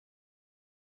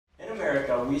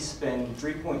we spend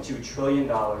 $3.2 trillion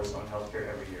on healthcare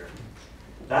every year.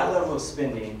 That level of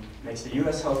spending makes the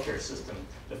U.S. healthcare system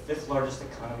the 5th largest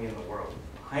economy in the world,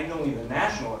 behind only the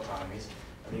national economies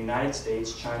of the United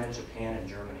States, China, Japan, and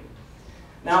Germany.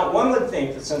 Now, one would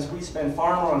think that since we spend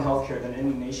far more on healthcare than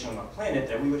any nation on the planet,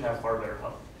 that we would have far better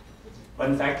health. But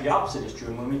in fact, the opposite is true,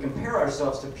 and when we compare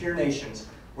ourselves to peer nations,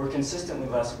 we're consistently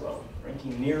less well,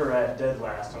 ranking near or at dead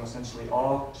last on essentially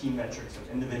all key metrics of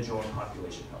individual and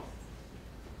population health.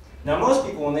 Now, most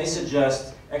people, when they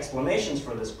suggest explanations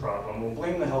for this problem, will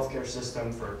blame the healthcare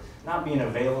system for not being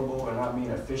available or not being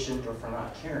efficient or for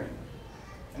not caring.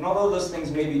 And although those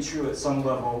things may be true at some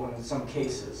level and in some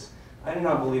cases, I do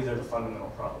not believe they're the fundamental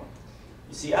problem.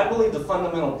 You see, I believe the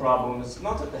fundamental problem is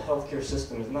not that the healthcare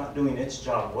system is not doing its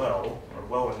job well or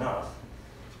well enough.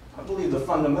 I believe the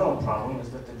fundamental problem is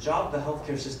that the job the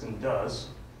healthcare system does,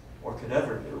 or could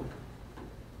ever do,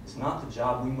 is not the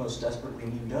job we most desperately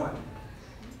need done.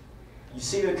 You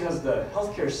see, because the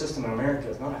healthcare system in America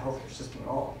is not a healthcare system at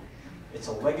all. It's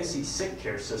a legacy sick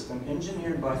care system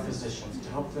engineered by physicians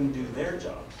to help them do their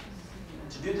jobs,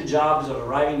 to do the jobs of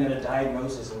arriving at a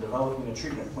diagnosis and developing a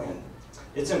treatment plan.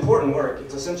 It's important work,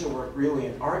 it's essential work really,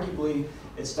 and arguably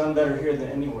it's done better here than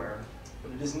anywhere,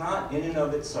 but it is not in and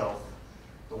of itself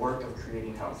the work of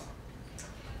creating health.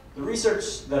 The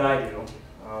research that I do,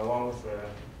 along with a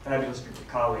fabulous group of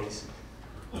colleagues,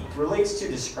 relates to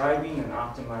describing and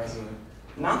optimizing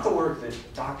not the work that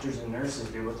doctors and nurses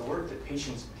do, but the work that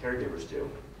patients and caregivers do.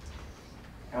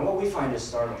 And what we find is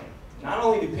startling. Not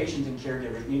only do patients and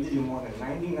caregivers need to do more than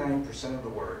 99% of the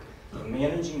work of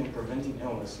managing and preventing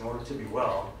illness in order to be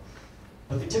well,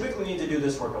 but they typically need to do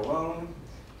this work alone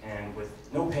and with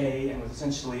no pay and with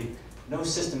essentially no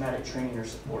systematic training or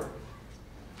support.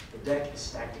 The deck is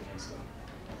stacked against them.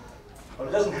 But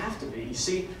it doesn't have to be. You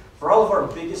see, for all of our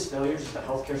biggest failures of the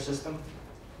healthcare system,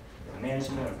 the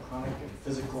management of chronic and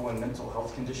physical and mental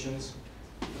health conditions,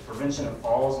 the prevention of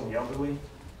falls in the elderly,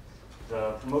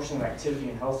 the promotion of activity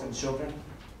and health in children,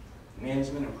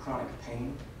 management of chronic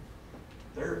pain,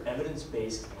 there are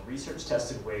evidence-based and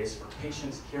research-tested ways for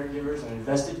patients, caregivers, and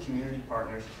invested community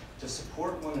partners to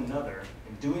support one another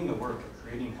in doing the work of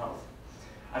creating health.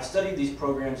 I've studied these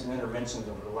programs and interventions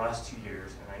over the last 2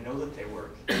 years, and I know that they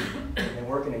work. And they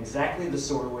work in exactly the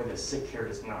sort of way that sick care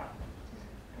does not.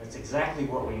 And it's exactly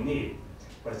what we need,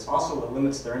 but it's also what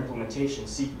limits their implementation.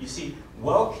 You see,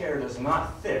 well care does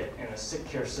not fit in a sick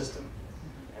care system,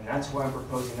 and that's why I'm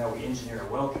proposing that we engineer a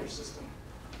well care system.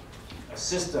 A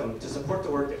system to support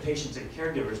the work that patients and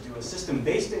caregivers do, a system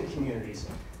based in communities,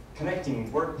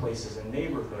 connecting workplaces and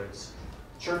neighborhoods,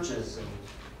 churches and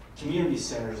community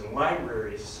centers and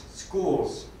libraries,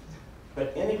 schools,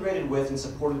 but integrated with and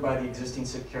supported by the existing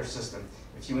sick care system.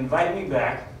 If you invite me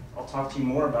back, I'll talk to you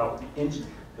more about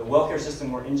the well care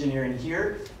system we're engineering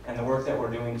here and the work that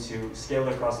we're doing to scale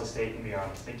it across the state and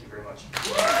beyond. Thank you very much.